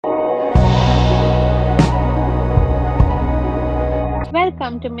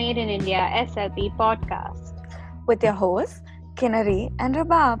welcome to Made in India SLP podcast. With your hosts, Kinnari and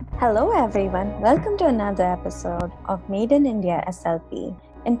Rabab. Hello everyone, welcome to another episode of Made in India SLP.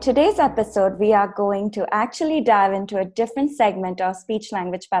 In today's episode, we are going to actually dive into a different segment of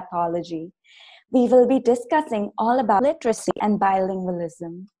speech-language pathology. We will be discussing all about literacy and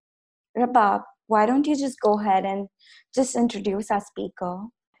bilingualism. Rabab, why don't you just go ahead and just introduce our speaker?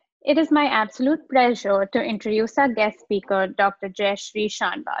 It is my absolute pleasure to introduce our guest speaker, Dr. Jayashree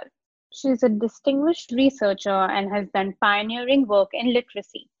Shanbal. She is a distinguished researcher and has done pioneering work in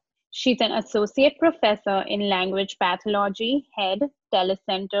literacy. She's an associate professor in language pathology, head,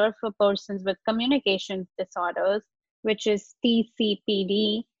 Telecenter for Persons with Communication Disorders, which is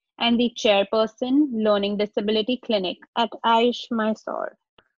TCPD, and the chairperson, Learning Disability Clinic at Aish Mysore.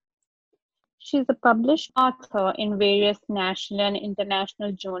 She's a published author in various national and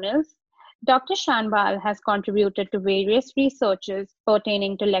international journals. Dr. Shanbal has contributed to various researches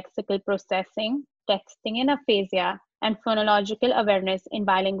pertaining to lexical processing, texting in aphasia, and phonological awareness in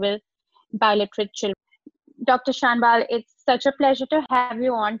biliterate children. Dr. Shanbal, it's such a pleasure to have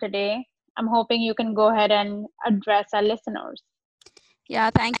you on today. I'm hoping you can go ahead and address our listeners. Yeah,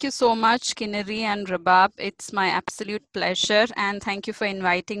 thank you so much, Kinnari and Rabab. It's my absolute pleasure, and thank you for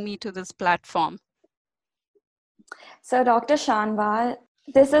inviting me to this platform. So, Dr. Shanbal,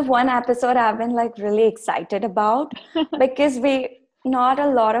 this is one episode I've been really excited about because not a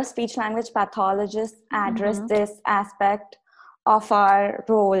lot of speech-language pathologists address this aspect of our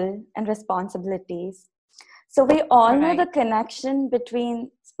role and responsibilities. So we all know the connection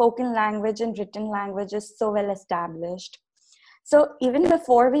between spoken language and written language is so well established. So even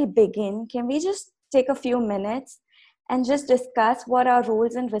before we begin, can we just take a few minutes and just discuss what our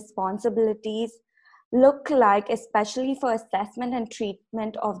roles and responsibilities look like, especially for assessment and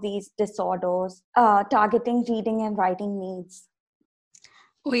treatment of these disorders, targeting reading and writing needs?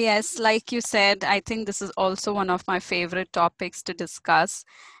 Oh, yes, like you said, I think this is also one of my favorite topics to discuss.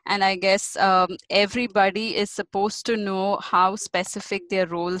 And I guess everybody is supposed to know how specific their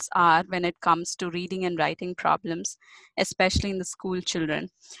roles are when it comes to reading and writing problems, especially in the school children.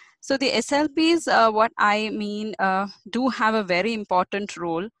 So the SLPs, what I mean, do have a very important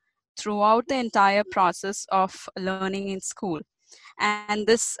role throughout the entire process of learning in school. And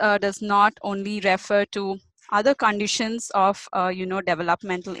this does not only refer to other conditions of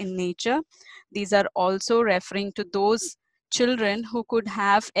developmental in nature. These are also referring to those children who could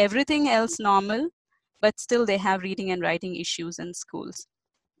have everything else normal, but still they have reading and writing issues in schools.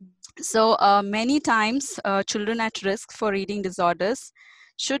 So many times children at risk for reading disorders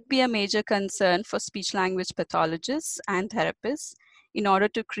should be a major concern for speech language pathologists and therapists in order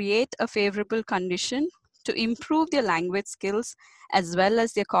to create a favorable condition to improve their language skills as well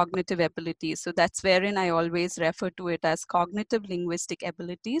as their cognitive abilities. So that's wherein I always refer to it as cognitive linguistic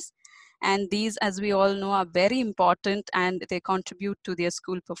abilities. And these, as we all know, are very important and they contribute to their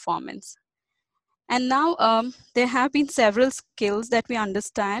school performance. And now there have been several skills that we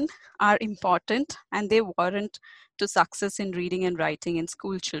understand are important and they warrant to success in reading and writing in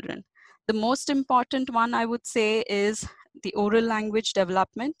school children. The most important one I would say is the oral language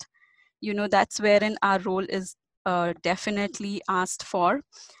development. That's wherein our role is definitely asked for.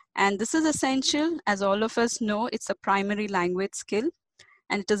 And this is essential, as all of us know, it's a primary language skill.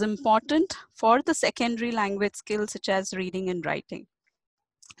 And it is important for the secondary language skills such as reading and writing.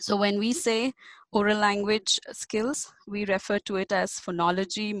 So when we say oral language skills, we refer to it as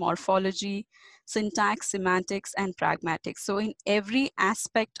phonology, morphology, syntax, semantics, and pragmatics. So in every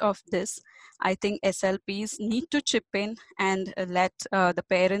aspect of this, I think SLPs need to chip in and let the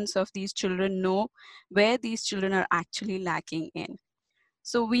parents of these children know where these children are actually lacking in.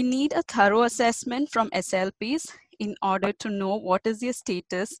 So we need a thorough assessment from SLPs in order to know what is their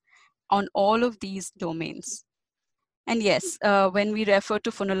status on all of these domains. And yes, when we refer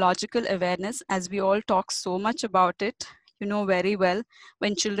to phonological awareness, as we all talk so much about it, you know very well,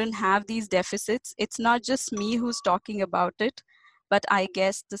 when children have these deficits, it's not just me who's talking about it, but I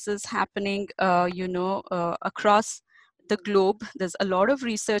guess this is happening, across the globe. There's a lot of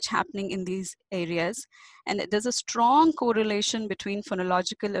research happening in these areas, and there's a strong correlation between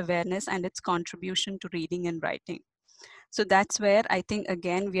phonological awareness and its contribution to reading and writing. So that's where I think,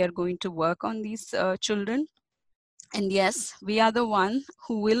 again, we are going to work on these children. And yes, we are the one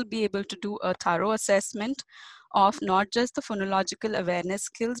who will be able to do a thorough assessment of not just the phonological awareness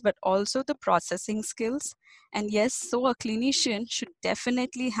skills, but also the processing skills. And yes, so a clinician should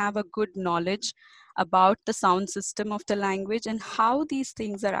definitely have a good knowledge about the sound system of the language and how these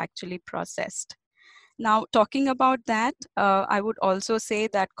things are actually processed. Now, talking about that, I would also say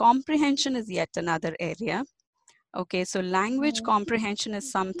that comprehension is yet another area. Okay, so language comprehension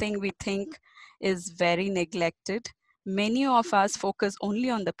is something we think is very neglected. Many of us focus only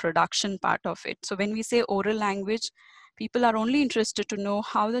on the production part of it. So when we say oral language, people are only interested to know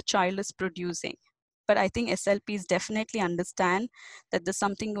how the child is producing. But I think SLPs definitely understand that there's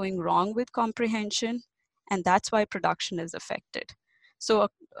something going wrong with comprehension, and that's why production is affected. So a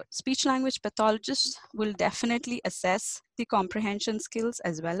speech language pathologist will definitely assess the comprehension skills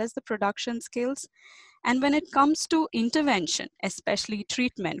as well as the production skills. And when it comes to intervention, especially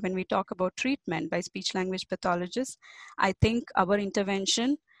treatment, when we talk about treatment by speech language pathologists, I think our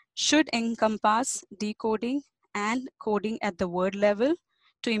intervention should encompass decoding and coding at the word level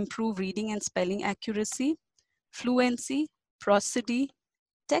to improve reading and spelling accuracy, fluency, prosody,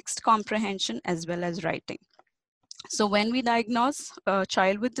 text comprehension, as well as writing. So when we diagnose a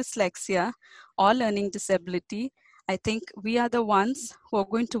child with dyslexia or learning disability, I think we are the ones who are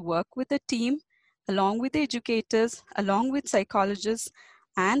going to work with a team along with the educators, along with psychologists,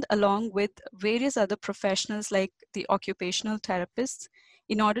 and along with various other professionals like the occupational therapists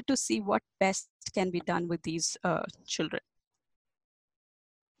in order to see what best can be done with these children.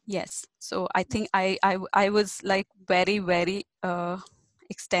 Yes, so I think I was like very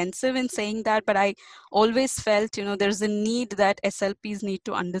extensive in saying that, but I always felt, there's a need that SLPs need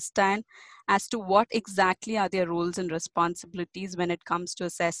to understand as to what exactly are their roles and responsibilities when it comes to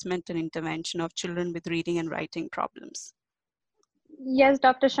assessment and intervention of children with reading and writing problems. Yes,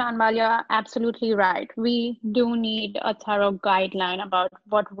 Dr. Shanbal, you're absolutely right. We do need a thorough guideline about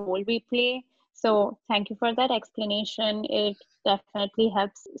what role we play. So thank you for that explanation. It definitely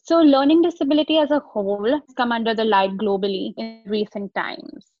helps. So learning disability as a whole has come under the light globally in recent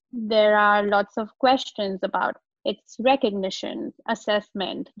times. There are lots of questions about its recognition,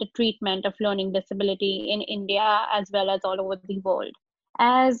 assessment, the treatment of learning disability in India as well as all over the world.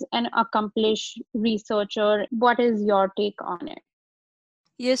 As an accomplished researcher, what is your take on it?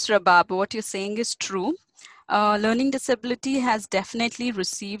 Yes, Rabab, what you're saying is true. Learning disability has definitely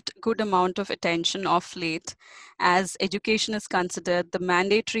received good amount of attention of late, as education is considered the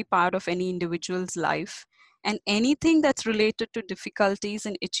mandatory part of any individual's life. And anything that's related to difficulties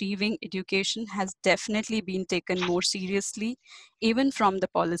in achieving education has definitely been taken more seriously, even from the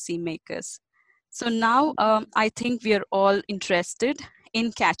policymakers. So now I think we are all interested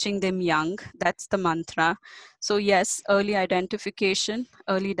in catching them young. That's the mantra. So yes, early identification,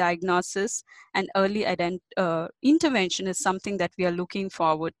 early diagnosis, and early intervention is something that we are looking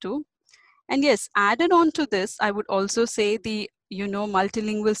forward to. And yes, added on to this, I would also say the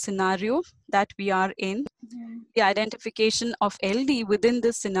multilingual scenario that we are in. The identification of LD within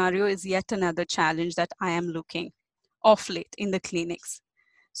this scenario is yet another challenge that I am looking of late in the clinics.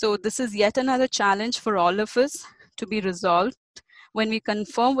 So this is yet another challenge for all of us to be resolved when we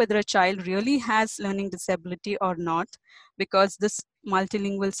confirm whether a child really has learning disability or not, because this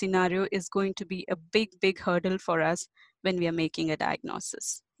multilingual scenario is going to be a big hurdle for us when we are making a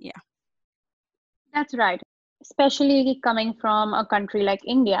diagnosis. Yeah. That's right. Especially coming from a country like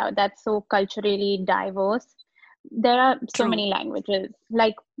India that's so culturally diverse. There are so True. many languages.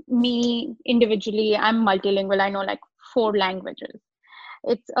 Like me individually, I'm multilingual. I know like 4 languages.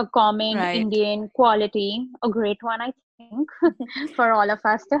 It's a common Indian quality, a great one, I think, for all of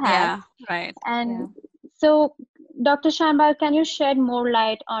us to have. Yeah, right. And so, Dr. Shambal, can you shed more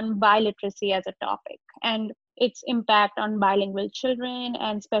light on biliteracy as a topic and its impact on bilingual children,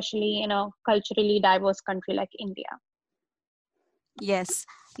 and especially in a culturally diverse country like India? Yes.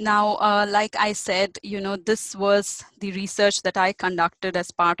 Now, like I said, this was the research that I conducted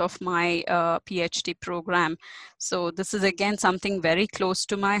as part of my PhD program. So this is again something very close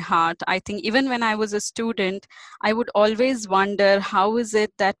to my heart. I think even when I was a student, I would always wonder how is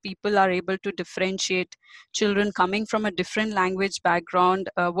it that people are able to differentiate children coming from a different language background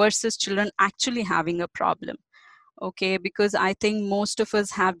versus children actually having a problem. Okay, because I think most of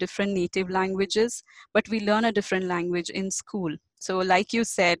us have different native languages, but we learn a different language in school. So like you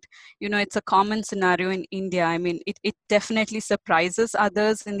said, it's a common scenario in India. I mean, it definitely surprises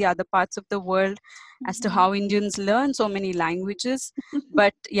others in the other parts of the world as to how Indians learn so many languages.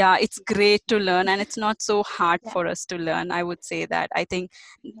 But yeah, it's great to learn, and it's not so hard for us to learn. I would say that. I think,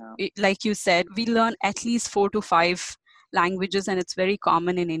 like you said, we learn at least 4 to 5 languages, and it's very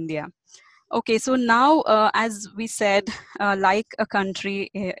common in India. Okay, so now, as we said, like a country,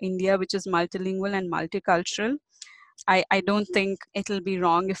 India, which is multilingual and multicultural, I don't think it'll be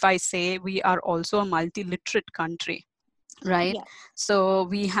wrong if I say we are also a multiliterate country, right? Yes. So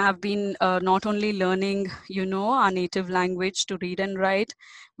we have been not only learning, our native language to read and write,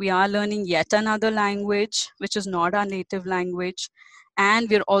 we are learning yet another language, which is not our native language, and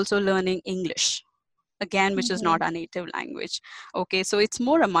we're also learning English. again, which is not our native language. Okay, so it's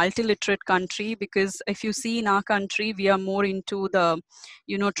more a multiliterate country, because if you see in our country, we are more into the,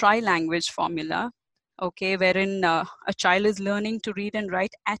 tri-language formula. Okay, wherein a child is learning to read and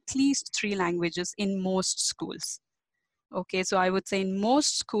write at least 3 languages in most schools. Okay, so I would say in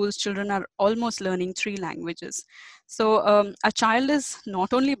most schools, children are almost learning 3 languages. So a child is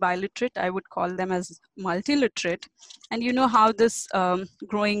not only biliterate, I would call them as multiliterate. And you know how this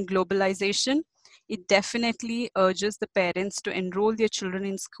growing globalization, it definitely urges the parents to enroll their children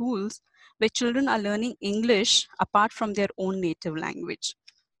in schools where children are learning English apart from their own native language.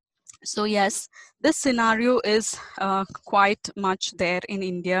 So yes, this scenario is quite much there in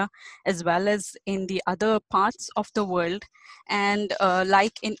India as well as in the other parts of the world. And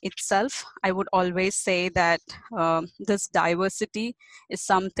like in itself, I would always say that this diversity is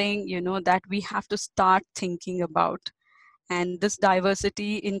something, that we have to start thinking about. And this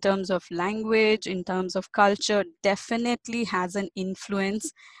diversity in terms of language, in terms of culture, definitely has an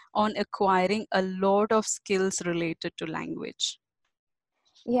influence on acquiring a lot of skills related to language.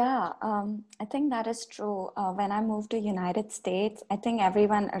 Yeah, I think that is true. When I moved to United States, I think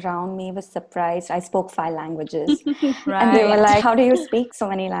everyone around me was surprised. I spoke 5 languages. Right. And they were like, how do you speak so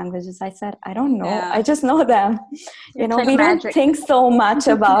many languages? I said, I don't know. Yeah. I just know them. It's like we magic. don't think so much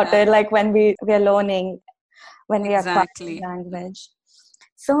about it, like when we're learning, when we are Exactly. language.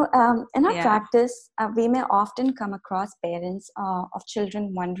 So in our practice, we may often come across parents of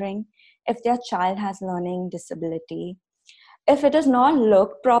children wondering if their child has learning disability. If it is not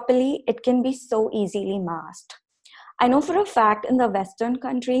looked properly, it can be so easily masked. I know for a fact in the Western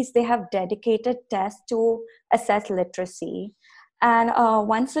countries, they have dedicated tests to assess literacy. And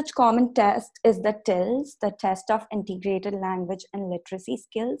one such common test is the TILS, the Test of Integrated Language and Literacy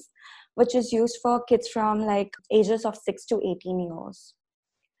Skills, which is used for kids from like ages of 6 to 18 years.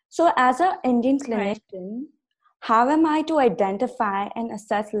 So as an Indian clinician, how am I to identify and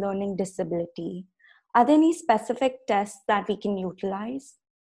assess learning disability? Are there any specific tests that we can utilize?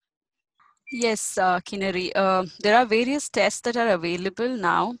 Yes, Kinnari, there are various tests that are available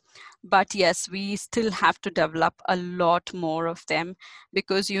now, but yes, we still have to develop a lot more of them,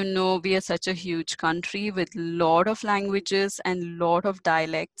 because we are such a huge country with a lot of languages and lot of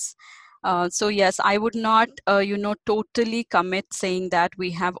dialects. So yes, I would not, totally commit saying that we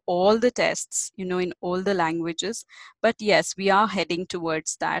have all the tests, in all the languages. But yes, we are heading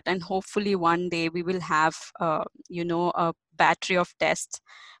towards that. And hopefully one day we will have, a battery of tests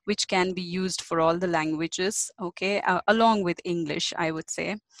which can be used for all the languages, okay, along with English, I would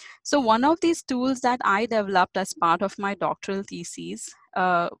say. So one of these tools that I developed as part of my doctoral thesis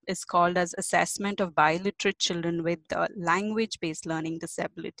is called as Assessment of Biliterate Children with Language-Based Learning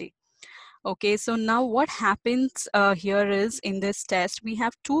Disability. Okay, so now what happens here is, in this test, we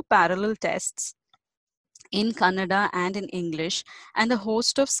have 2 parallel tests in Kannada and in English, and a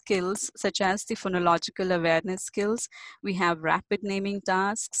host of skills such as the phonological awareness skills. We have rapid naming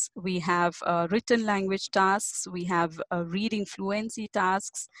tasks, we have written language tasks, we have reading fluency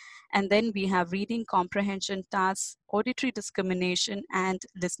tasks, and then we have reading comprehension tasks, auditory discrimination, and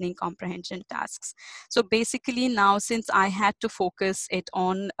listening comprehension tasks. So basically now, since I had to focus it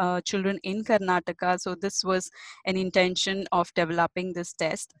on children in Karnataka, so this was an intention of developing this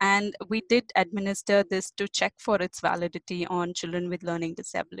test, and we did administer this to check for its validity on children with learning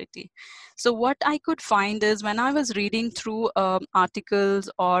disability. So what I could find is, when I was reading through articles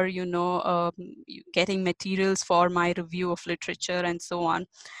or getting materials for my review of literature and so on,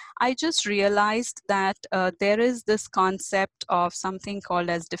 I just realized that there is this concept of something called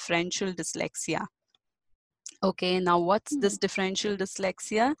as differential dyslexia. Okay, now what's this differential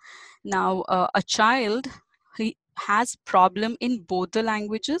dyslexia? Now a child, he has problem in both the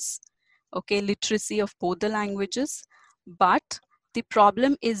languages, okay, literacy of both the languages, but the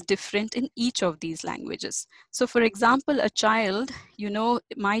problem is different in each of these languages. So for example, a child,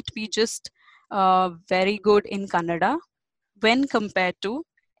 might be just very good in Kannada when compared to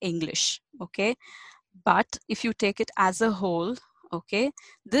English, okay? But if you take it as a whole, okay,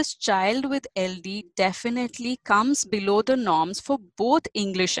 this child with LD definitely comes below the norms for both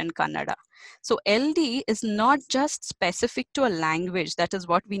English and Kannada. So LD is not just specific to a language. That is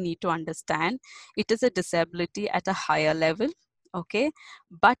what we need to understand. It is a disability at a higher level, okay?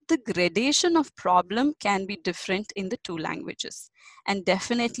 But the gradation of problem can be different in the 2 languages. And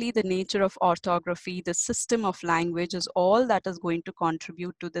definitely the nature of orthography, the system of language is all that is going to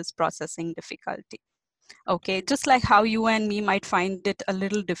contribute to this processing difficulty. Okay, just like how you and me might find it a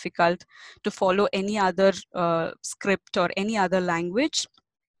little difficult to follow any other script or any other language.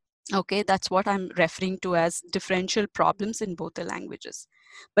 Okay, that's what I'm referring to as differential problems in both the languages.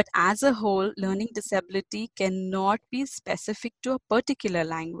 But as a whole, learning disability cannot be specific to a particular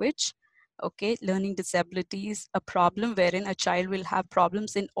language. Okay, learning disability is a problem wherein a child will have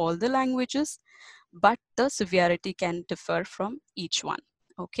problems in all the languages, but the severity can differ from each one.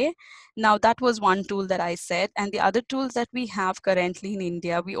 Okay, now that was one tool that I said. And the other tools that we have currently in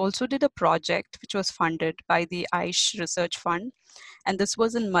India, we also did a project which was funded by the Aish Research Fund, and this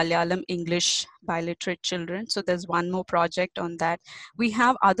was in Malayalam English biliterate children. So there's one more project on that. We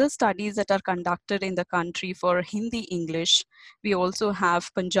have other studies that are conducted in the country for Hindi English. We also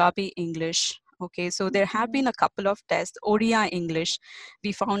have Punjabi English. Okay, so there have been a couple of tests. Odia English,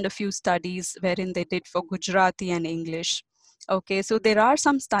 we found a few studies wherein they did for Gujarati and English. Okay, so there are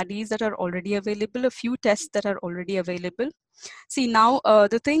some studies that are already available, a few tests that are already available. See, now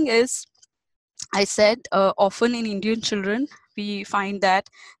the thing is, I said often in Indian children, we find that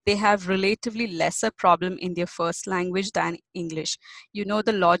they have relatively lesser problem in their first language than English. You know,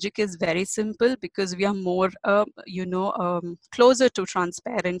 the logic is very simple because we are more, closer to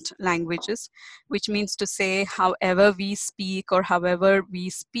transparent languages, which means to say however we speak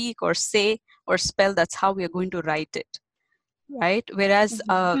or say or spell, that's how we are going to write it. Right, whereas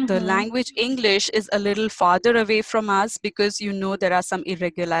the language English is a little farther away from us because there are some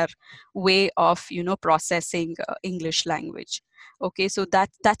irregular way of processing English language. Okay, so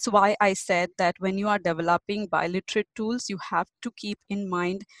that's why I said that when you are developing biliterate tools, you have to keep in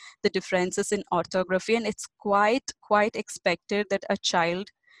mind the differences in orthography, and it's quite expected that a child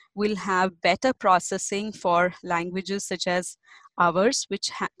will have better processing for languages such as ours,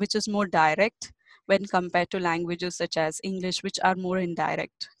 which is more direct, when compared to languages such as English, which are more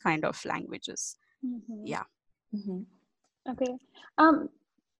indirect kind of languages. Yeah. Okay.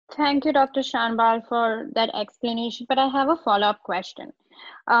 Thank you, Dr. Shanbal, for that explanation. But I have a follow-up question.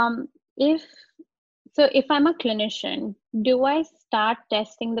 If I'm a clinician, do I start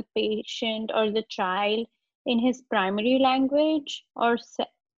testing the patient or the child in his primary language, or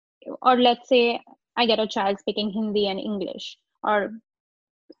let's say I get a child speaking Hindi and English, or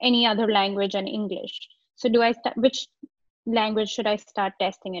any other language and English? So which language should I start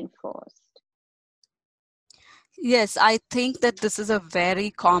testing in first? Yes, I think that this is a very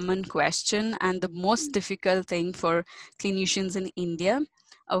common question and the most difficult thing for clinicians in India.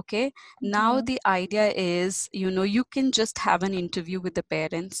 Okay, now the idea is, you can just have an interview with the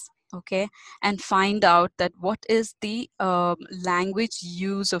parents, okay, and find out that what is the language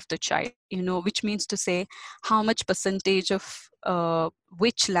use of the child, which means to say how much percentage of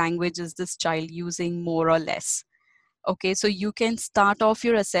which language is this child using more or less. Okay, so you can start off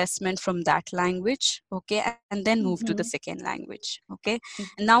your assessment from that language, okay, and then move to the second language, okay.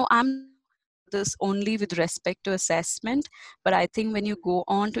 And now I'm this only with respect to assessment, but I think when you go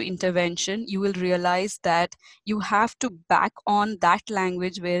on to intervention, you will realize that you have to back on that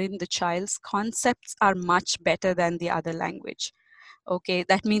language wherein the child's concepts are much better than the other language. Okay,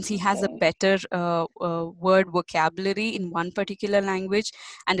 that means he has a better word vocabulary in one particular language,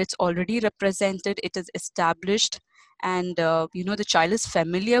 and it's already represented, it is established, and the child is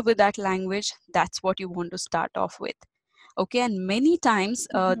familiar with that language. That's what you want to start off with. Okay, and many times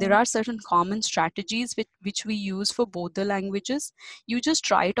there are certain common strategies which we use for both the languages. You just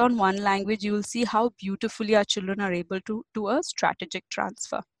try it on one language, you will see how beautifully our children are able to do a strategic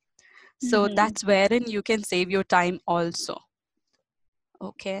transfer. So that's wherein you can save your time also.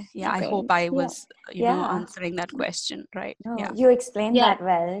 Okay, yeah, I hope I was answering that question right. No, yeah, you explained that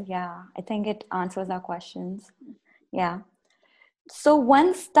well. Yeah, I think it answers our questions. Yeah. So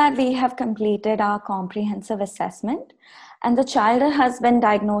once that we have completed our comprehensive assessment and the child has been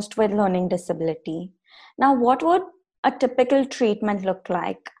diagnosed with learning disability, now what would a typical treatment look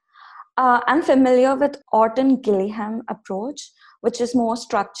like? I'm familiar with Orton-Gillingham approach, which is more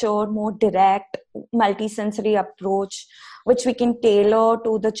structured, more direct, multisensory approach, which we can tailor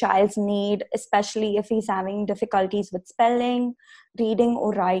to the child's need, especially if he's having difficulties with spelling, reading,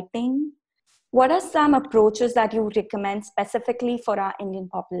 or writing. What are some approaches that you recommend specifically for our Indian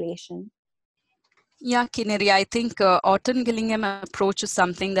population? Yeah, Kinneri, I think Orton-Gillingham approach is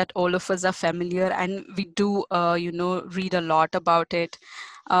something that all of us are familiar, and we do, read a lot about it.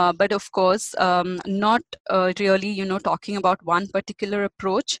 But of course, not really, talking about one particular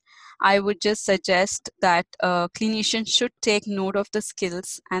approach. I would just suggest that clinicians should take note of the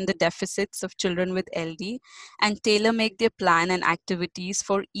skills and the deficits of children with LD and tailor make their plan and activities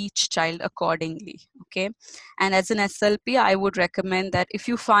for each child accordingly. Okay. And as an SLP, I would recommend that if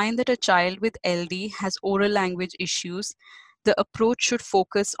you find that a child with LD has oral language issues, the approach should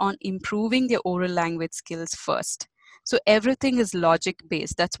focus on improving their oral language skills first. So everything is logic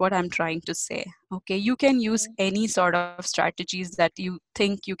based. That's what I'm trying to say. Okay, you can use any sort of strategies that you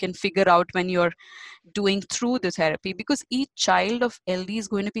think you can figure out when you're doing through the therapy, because each child of LD is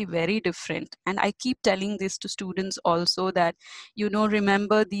going to be very different. And I keep telling this to students also, that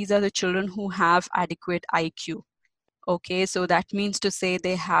remember, these are the children who have adequate IQ. Okay, so that means to say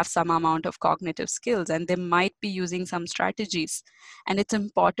they have some amount of cognitive skills, and they might be using some strategies. And it's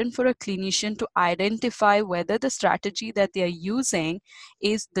important for a clinician to identify whether the strategy that they are using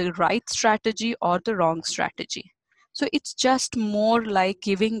is the right strategy or the wrong strategy. So it's just more like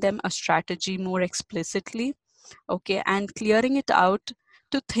giving them a strategy more explicitly, okay, and clearing it out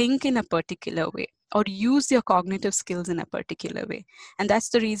to think in a particular way or use your cognitive skills in a particular way. And that's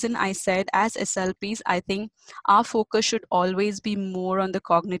the reason I said, as SLPs, I think our focus should always be more on the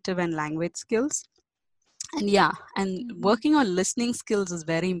cognitive and language skills. And yeah, and working on listening skills is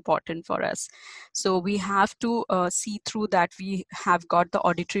very important for us. So we have to see through that we have got the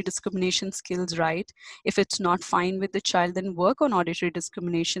auditory discrimination skills right. If it's not fine with the child, then work on auditory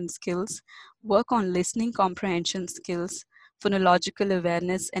discrimination skills, work on listening comprehension skills, phonological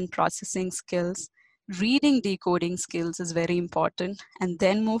awareness and processing skills. Reading decoding skills is very important, and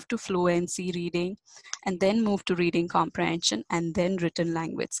then move to fluency reading, and then move to reading comprehension, and then written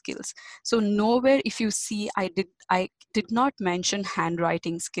language skills. So nowhere, if you see, I did not mention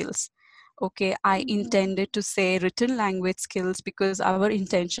handwriting skills. Okay, I intended to say written language skills because our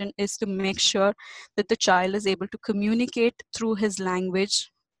intention is to make sure that the child is able to communicate through his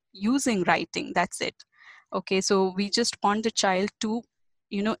language using writing. That's it. Okay, so we just want the child to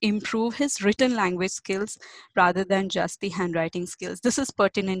improve his written language skills rather than just the handwriting skills. This is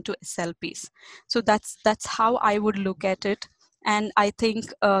pertinent to SLPs. So that's how I would look at it. And I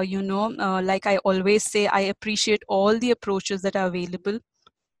think like I always say, I appreciate all the approaches that are available,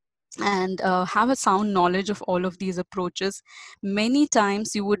 and have a sound knowledge of all of these approaches. Many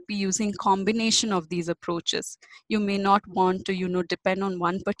times you would be using combination of these approaches. You may not want to depend on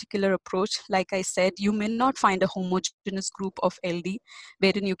one particular approach. Like I said, you may not find a homogeneous group of LD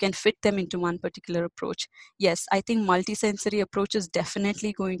wherein you can fit them into one particular approach. Yes, I think multisensory approach is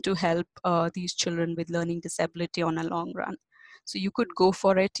definitely going to help these children with learning disability on a long run. So you could go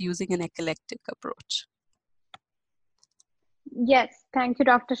for it using an eclectic approach. Yes, thank you,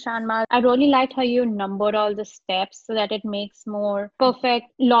 Dr. Shanmal. I really liked how you numbered all the steps so that it makes more perfect,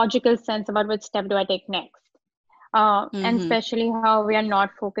 logical sense about which step do I take next. And especially how we are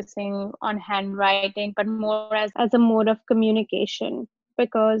not focusing on handwriting, but more as a mode of communication.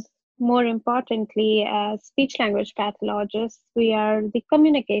 Because more importantly, as speech language pathologists, we are the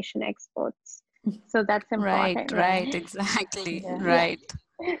communication experts. So that's important. Right, exactly. Yeah. Right.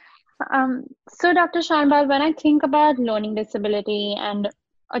 So Dr. Shanbal, when I think about learning disability and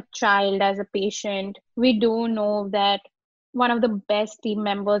a child as a patient, we do know that one of the best team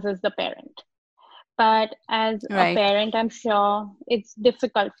members is the parent. But as a parent, I'm sure it's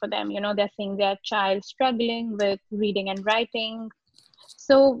difficult for them. They're seeing their child struggling with reading and writing.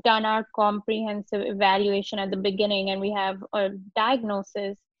 So we've done our comprehensive evaluation at the beginning and we have a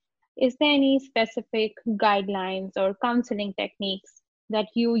diagnosis. Is there any specific guidelines or counseling techniques that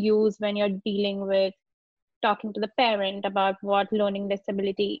you use when you're dealing with talking to the parent about what learning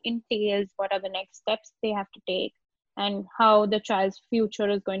disability entails, what are the next steps they have to take, and how the child's future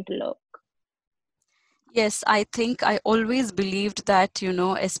is going to look? Yes, I think I always believed that,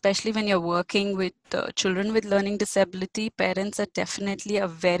 especially when you're working with children with learning disability, parents are definitely a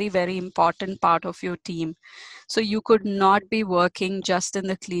very, very important part of your team. So you could not be working just in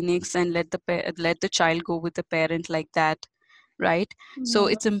the clinics and let the child go with the parent like that. Right? So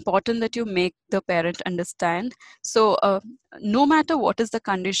it's important that you make the parent understand. So no matter what is the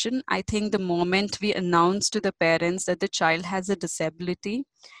condition, I think the moment we announce to the parents that the child has a disability,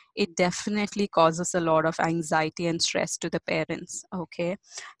 it definitely causes a lot of anxiety and stress to the parents. Okay,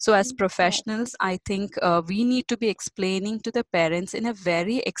 so as professionals, I think we need to be explaining to the parents in a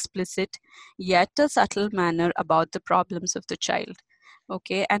very explicit yet a subtle manner about the problems of the child.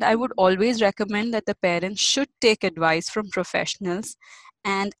 Okay, and I would always recommend that the parents should take advice from professionals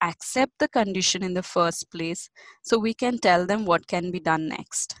and accept the condition in the first place, so we can tell them what can be done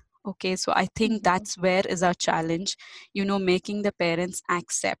next. Okay, so I think that's where is our challenge, making the parents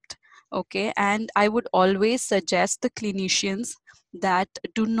accept. Okay, and I would always suggest the clinicians that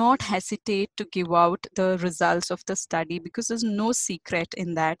do not hesitate to give out the results of the study, because there's no secret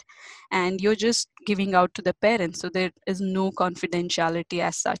in that, and you're just giving out to the parents, so there is no confidentiality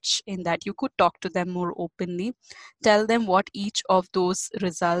as such in that. You could talk to them more openly, tell them what each of those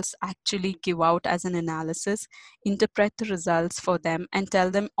results actually give out as an analysis, interpret the results for them, and tell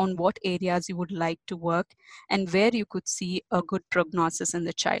them on what areas you would like to work and where you could see a good prognosis in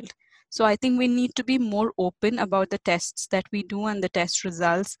the child. So I think we need to be more open about the tests that we do and the test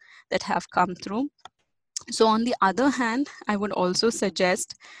results that have come through. So on the other hand, I would also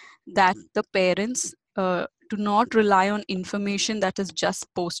suggest that the parents do not rely on information that is just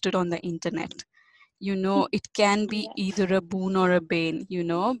posted on the internet. It can be Yeah. either a boon or a bane,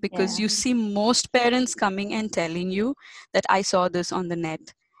 because Yeah. you see most parents coming and telling you that I saw this on the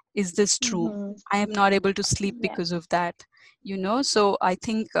net. Is this true? Mm-hmm. I am not able to sleep Yeah. because of that. So I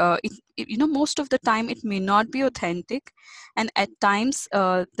think most of the time it may not be authentic, and at times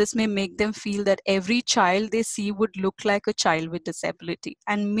this may make them feel that every child they see would look like a child with disability,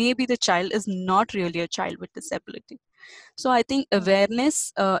 and maybe the child is not really a child with disability. So I think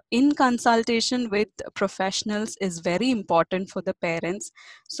awareness in consultation with professionals is very important for the parents.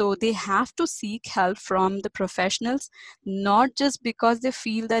 So they have to seek help from the professionals, not just because they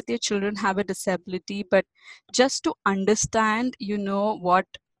feel that their children have a disability, but just to understand, what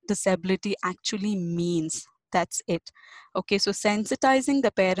disability actually means. That's it. Okay, so sensitizing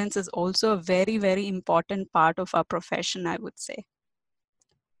the parents is also a very, very important part of our profession, I would say.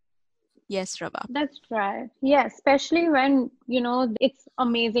 Yes, Rava. That's right. Yeah, especially when, it's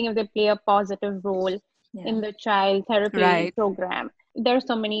amazing if they play a positive role Yeah. in the child therapy Right. program. There are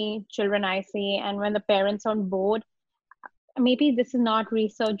so many children I see, and when the parents on board, maybe this is not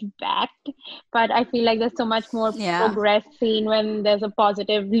research backed, but I feel like there's so much more Yeah. progress seen when there's a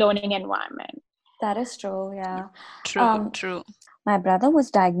positive learning environment. That is true. Yeah. True, Um, true. My brother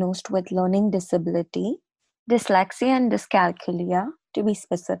was diagnosed with learning disability, dyslexia and dyscalculia, to be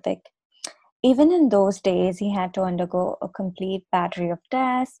specific. Even in those days, he had to undergo a complete battery of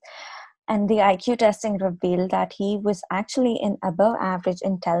tests, and the IQ testing revealed that he was actually in above average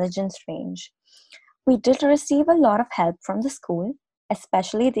intelligence range. We did receive a lot of help from the school,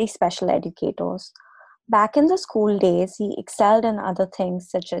 especially the special educators. Back in the school days, he excelled in other things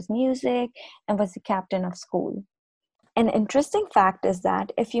such as music and was the captain of school. An interesting fact is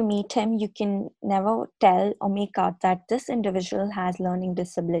that if you meet him, you can never tell or make out that this individual has learning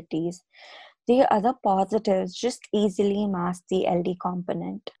disabilities. The other positives just easily mask the LD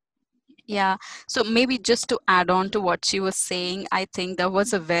component. Yeah. So maybe just to add on to what she was saying, I think that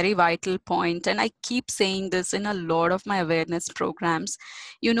was a very vital point. And I keep saying this in a lot of my awareness programs.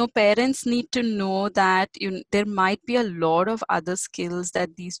 Parents need to know that there might be a lot of other skills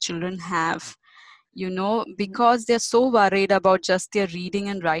that these children have. Because they're so worried about just their reading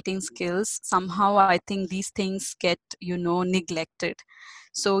and writing skills, somehow I think these things get, neglected.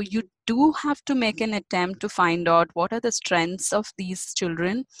 So you do have to make an attempt to find out what are the strengths of these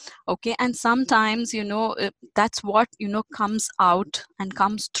children. Okay, and sometimes that's what comes out and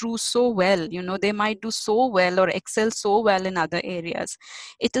comes through so well. They might do so well or excel so well in other areas.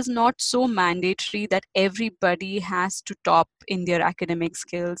 It is not so mandatory that everybody has to top in their academic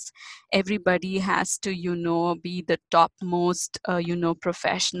skills. Everybody has to be the topmost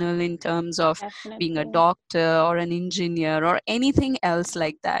professional in terms of being a Definitely. doctor or an engineer or anything else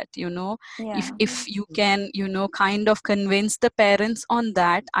like that. if Yeah. if you can kind of convince the parents on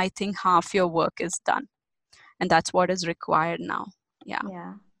that, I think half your work is done, and that's what is required now. Yeah.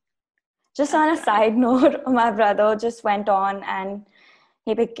 Yeah. Just on a That's right. side note, my brother just went on and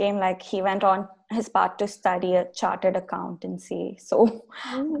he went on his path to study a chartered accountancy. So,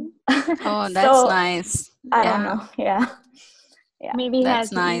 Ooh. Oh, that's so nice. I don't Yeah, know. Yeah. Yeah. Maybe he has,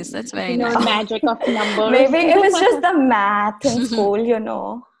 that's nice. That's very known nice. magic of numbers. Maybe it was just the math in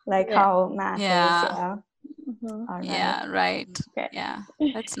school, like Yeah. how math is. Yeah. Yeah. Mhm. All right. Yeah, right. Okay. Yeah,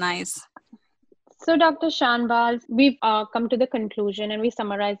 that's nice. So, Dr. Shanbal, we've come to the conclusion and we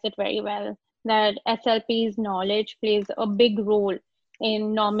summarized it very well that SLP's knowledge plays a big role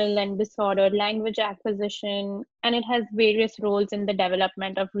in normal and disordered language acquisition, and it has various roles in the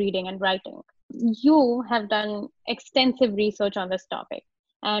development of reading and writing. You have done extensive research on this topic,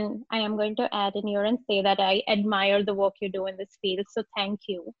 and I am going to add in here and say that I admire the work you do in this field. So, thank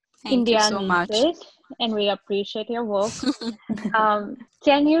you. Thank you India so needs much. it, and we appreciate your work.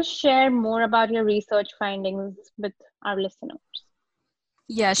 Can you share more about your research findings with our listeners?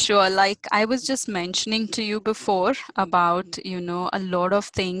 Yeah, sure. Like I was just mentioning to you before about, a lot of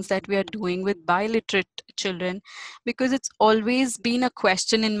things that we are doing with biliterate children, because it's always been a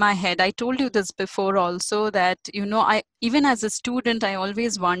question in my head. I told you this before also that, I, even as a student, I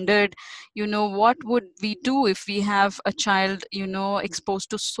always wondered, what would we do if we have a child, exposed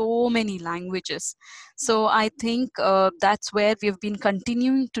to so many languages. So I think that's where we've been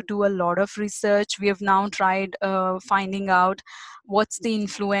continuing to do a lot of research. We have now tried finding out what's the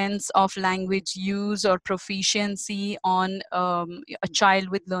influence of language use or proficiency on a child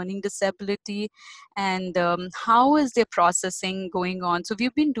with learning disability, and how is their processing going on. So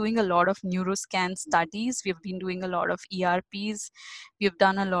we've been doing a lot of neuroscan studies, we've been doing a lot of ERPs, we've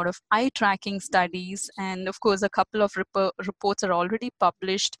done a lot of eye tracking studies, and of course a couple of reports are already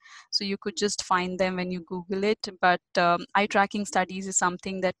published, so you could just find them when you Google it. But eye tracking studies is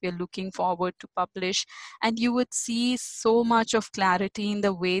something that we're looking forward to publish, and you would see so much of clarity in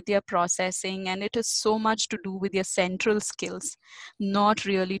the way they are processing, and it is so much to do with their central skills, not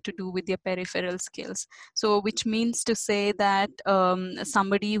really to do with their peripheral skills. So which means to say that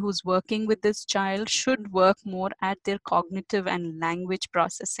somebody who's working with this child should work more at their cognitive and language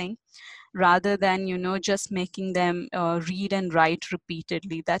processing, rather than just making them read and write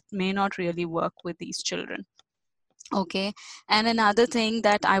repeatedly. That may not really work with these children. Okay, and another thing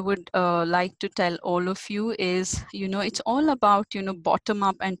that I would like to tell all of you is, it's all about, bottom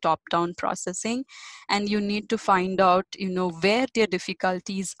up and top down processing. And you need to find out, where their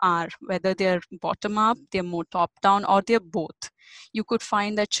difficulties are, whether they're bottom up, they're more top down, or they're both. You could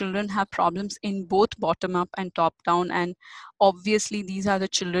find that children have problems in both bottom up and top down. And obviously, these are the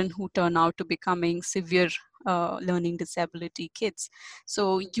children who turn out to becoming severe learning disability kids.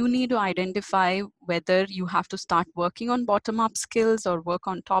 So you need to identify whether you have to start working on bottom up skills or work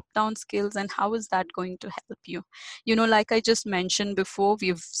on top down skills, and how is that going to help you. Like I just mentioned before,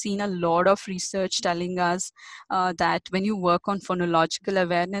 we've seen a lot of research telling us that when you work on phonological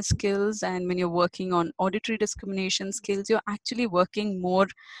awareness skills and when you're working on auditory discrimination skills, you're actually working more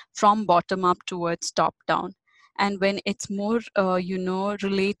from bottom up towards top down. And when it's more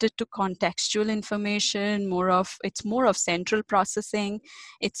related to contextual information, it's more of central processing,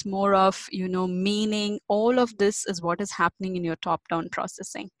 it's more of meaning, all of this is what is happening in your top down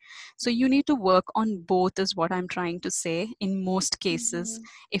processing. So you need to work on both, is what I'm trying to say in most cases.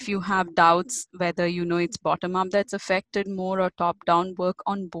 If you have doubts whether it's bottom up that's affected more or top down, work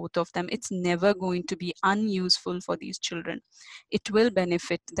on both of them. It's never going to be unuseful for these children, it will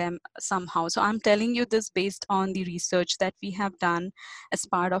benefit them somehow. So I'm telling you this based on the research that we have done as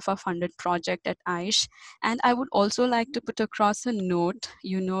part of our funded project at Aish. And I would also like to put across a note,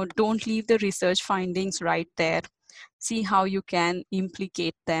 don't leave the research findings right there. See how you can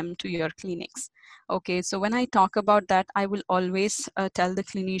implicate them to your clinics. Okay, so when I talk about that, I will always tell the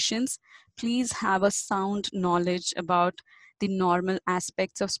clinicians, please have a sound knowledge about the normal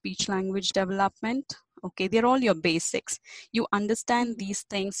aspects of speech language development. Okay, they're all your basics. You understand these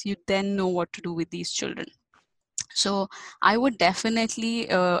things, you then know what to do with these children. So I would definitely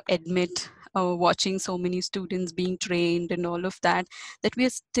admit, watching so many students being trained and all of that, that we are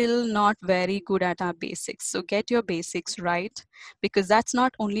still not very good at our basics. So get your basics right, because that's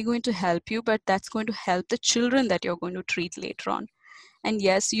not only going to help you, but that's going to help the children that you're going to treat later on. And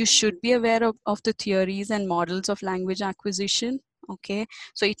yes, you should be aware of the theories and models of language acquisition. Okay,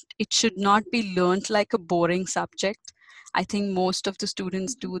 so it should not be learned like a boring subject. I think most of the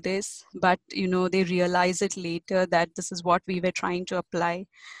students do this, but they realize it later that this is what we were trying to apply.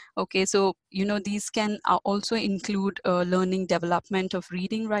 Okay, so these can also include learning development of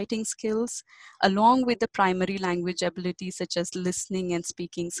reading, writing skills, along with the primary language abilities such as listening and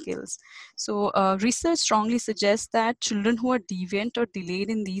speaking skills. So research strongly suggests that children who are deviant or delayed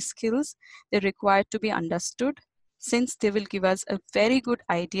in these skills, they're required to be understood, since they will give us a very good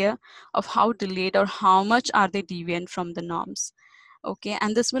idea of how delayed or how much are they deviant from the norms. Okay,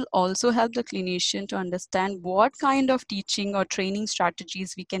 and this will also help the clinician to understand what kind of teaching or training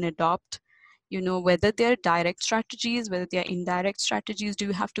strategies we can adopt. Whether they're direct strategies, whether they're indirect strategies. Do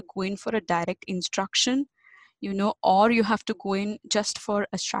you have to go in for a direct instruction, or you have to go in just for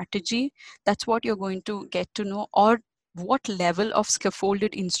a strategy? That's what you're going to get to know. Or what level of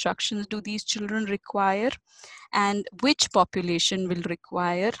scaffolded instructions do these children require, and which population will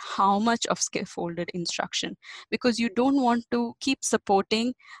require how much of scaffolded instruction, because you don't want to keep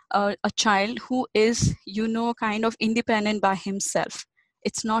supporting a child who is kind of independent by himself.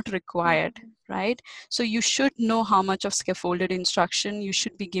 It's not required, right? So you should know how much of scaffolded instruction you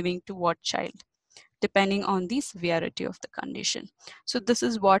should be giving to what child. depending on the severity of the condition. So this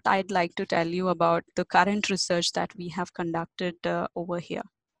is what I'd like to tell you about the current research that we have conducted over here.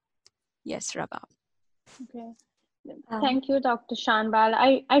 Yes, Rabab. Okay. Thank you, Dr. Shanbal.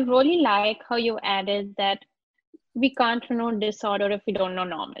 I really like how you added that we can't know disorder if we don't know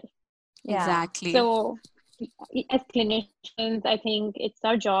normal. Exactly. So as clinicians, I think it's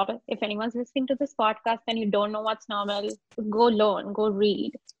our job. If anyone's listening to this podcast and you don't know what's normal, go learn, go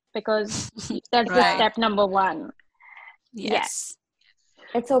read, because that's the Right. step number one. Yes.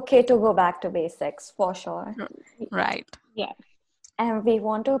 It's okay to go back to basics for sure. Right. Yeah. And we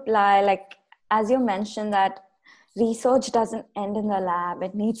want to apply, like, as you mentioned, that research doesn't end in the lab.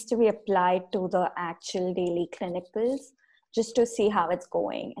 It needs to be applied to the actual daily clinicals just to see how it's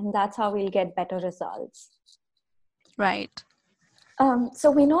going. And that's how we'll get better results. Right. So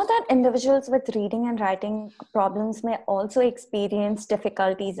we know that individuals with reading and writing problems may also experience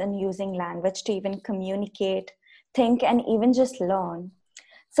difficulties in using language to even communicate, think, and even just learn.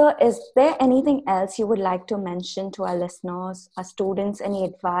 So is there anything else you would like to mention to our listeners, our students, any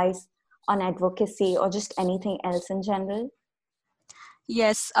advice on advocacy or just anything else in general?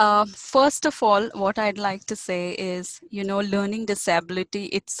 Yes. First of all, what I'd like to say is, learning disability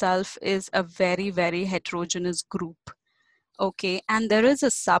itself is a very, very heterogeneous group. Okay, and there is a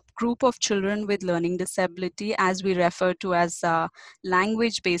subgroup of children with learning disability, as we refer to as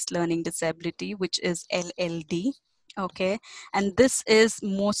language-based learning disability, which is LLD. Okay, and this is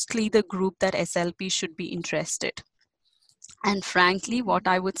mostly the group that SLP should be interested. And frankly, what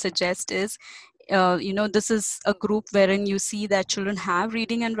I would suggest is, this is a group wherein you see that children have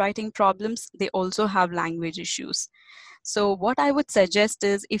reading and writing problems. They also have language issues. So what I would suggest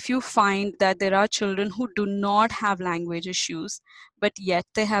is, if you find that there are children who do not have language issues, but yet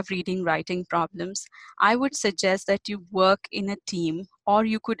they have reading, writing problems, I would suggest that you work in a team, or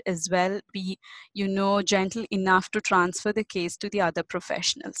you could as well be, gentle enough to transfer the case to the other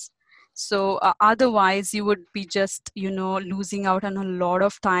professionals. So otherwise you would be just, losing out on a lot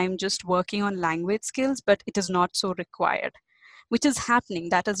of time just working on language skills, but it is not so required, which is happening.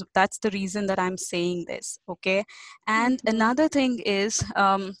 That's the reason that I'm saying this. Okay. And another thing is,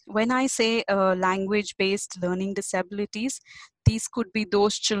 when I say language based learning disabilities, these could be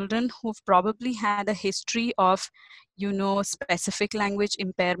those children who've probably had a history of, specific language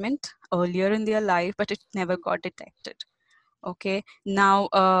impairment earlier in their life, but it never got detected. Okay. Now,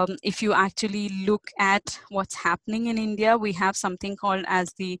 if you actually look at what's happening in India, we have something called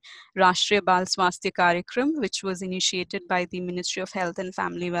as the Rashtriya Bal Swasthya Karyakram, which was initiated by the Ministry of Health and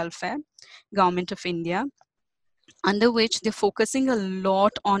Family Welfare, Government of India, under which they're focusing a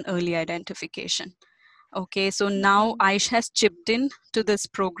lot on early identification. Okay, so now Aish has chipped in to this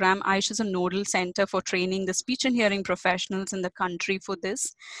program. Aish is a nodal center for training the speech and hearing professionals in the country for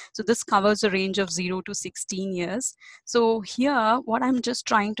this. So this covers a range of 0 to 16 years. So here, what I'm just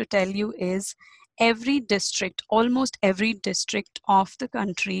trying to tell you is, every district, almost every district of the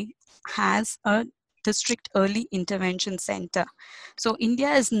country has a district early intervention center. So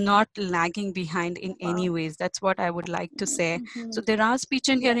India is not lagging behind in any ways. That's what I would like to say. So there are speech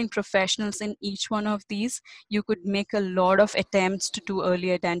and hearing professionals in each one of these. You could make a lot of attempts to do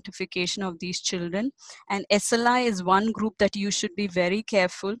early identification of these children. And SLI is one group that you should be very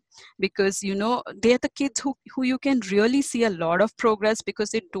careful, because they're the kids who you can really see a lot of progress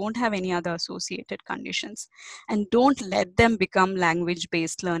because they don't have any other associated conditions. And don't let them become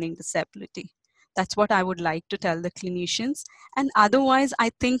language-based learning disability. That's what I would like to tell the clinicians. And otherwise, I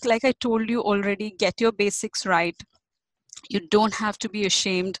think, like I told you already, get your basics right. You don't have to be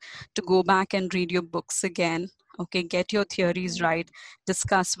ashamed to go back and read your books again. Okay, get your theories right,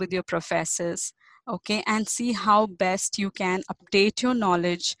 discuss with your professors. Okay, and see how best you can update your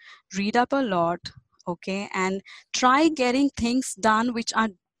knowledge, read up a lot. Okay, and try getting things done which are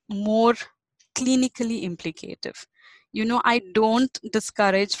more clinically implicative. I don't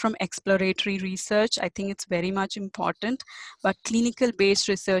discourage from exploratory research. I think it's very much important, but clinical based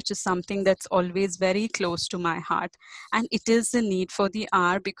research is something that's always very close to my heart. And it is the need for the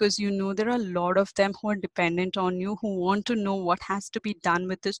hour, because there are a lot of them who are dependent on you, who want to know what has to be done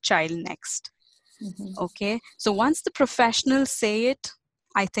with this child next. Okay, so once the professionals say it,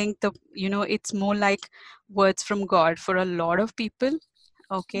 I think it's more like words from God for a lot of people.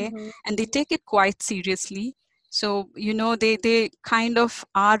 Okay, and they take it quite seriously. So they kind of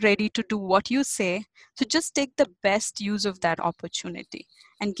are ready to do what you say. So just take the best use of that opportunity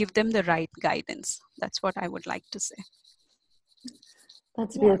and give them the right guidance. That's what I would like to say.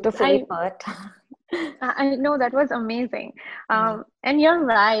 That's beautifully put. I know, that was amazing. And you're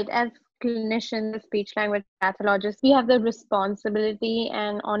right. As clinicians, as speech language pathologists, we have the responsibility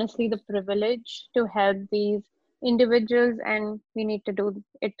and honestly the privilege to help these individuals, and we need to do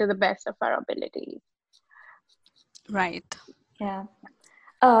it to the best of our abilities. Right. Yeah.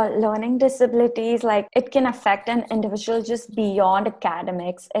 Learning disabilities, like it can affect an individual just beyond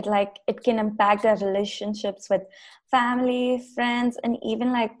academics. It can impact their relationships with family, friends, and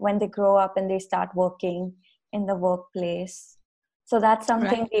even like when they grow up and they start working in the workplace. So that's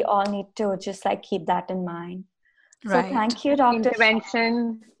something Right. we all need to just like keep that in mind. So Right. thank you, Dr.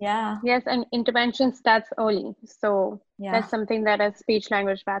 Intervention. Yeah. Yes, and intervention starts early. So Yeah. that's something that as speech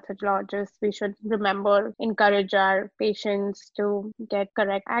language pathologists, we should remember, encourage our patients to get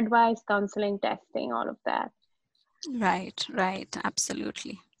correct advice, counseling, testing, all of that. Right. Right.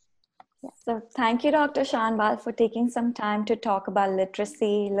 Absolutely. So thank you, Dr. Shanbal, for taking some time to talk about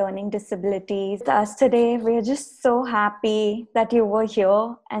literacy, learning disabilities with us today. We're just so happy that you were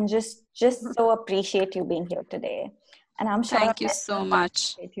here and just so appreciate you being here today. And I'm sure Thank you so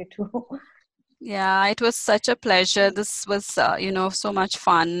much. appreciate you too. Yeah, it was such a pleasure. This was, so much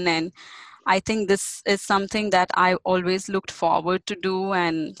fun. And I think this is something that I always looked forward to do.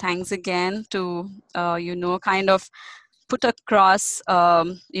 And thanks again to, kind of put across,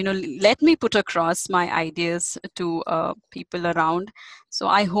 let me put across my ideas to people around. So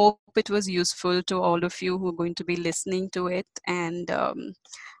I hope it was useful to all of you who are going to be listening to it. And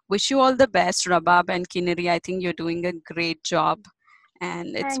wish you all the best, Rabab and Kinnari. I think you're doing a great job.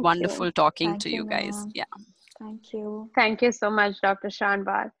 And it's Thank wonderful you. talking Thank to you, you guys. ma'am. Yeah. Thank you. Thank you so much, Dr.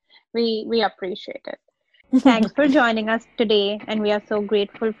 Shanbal. We appreciate it. Thanks for joining us today, and we are so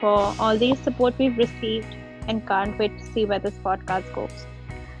grateful for all the support we've received and can't wait to see where this podcast goes.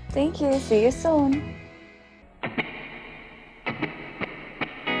 Thank you. See you soon.